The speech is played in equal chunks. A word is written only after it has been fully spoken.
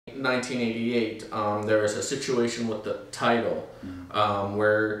1988, there was a situation with the title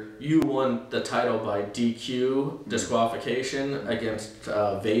where you won the title by DQ disqualification against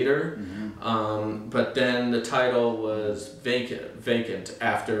Vader, but then the title was vacant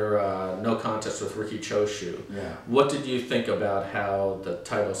after no contest with Riki Choshu. Yeah. What did you think about how the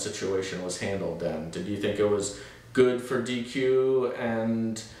title situation was handled then? Did you think it was good for DQ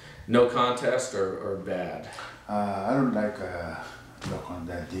and no contest, or bad? I don't like no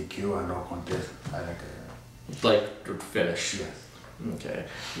contest, DQ and no contest. I like Finish. yes. Okay.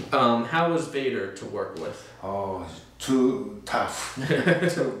 How was Vader to work with? Oh, too tough,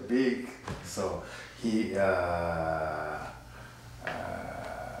 too big. So he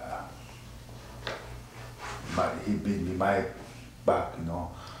but he beat me my back, you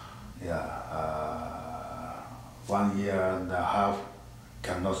know. Yeah. 1 year and a half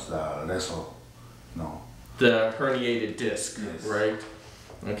cannot wrestle, no. The herniated disc, Yes. right?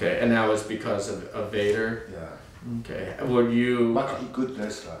 Okay, and that was because of Vader? Yeah. Okay. Would you... But he good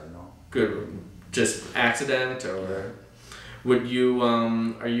wrestler, you know. Good. Just accident, or... Would you,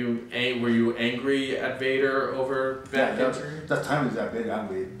 were you angry at Vader over that injury? That time is very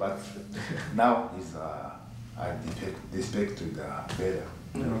angry, but now is I respect to the Vader.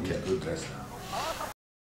 You know, Okay. he's good wrestler.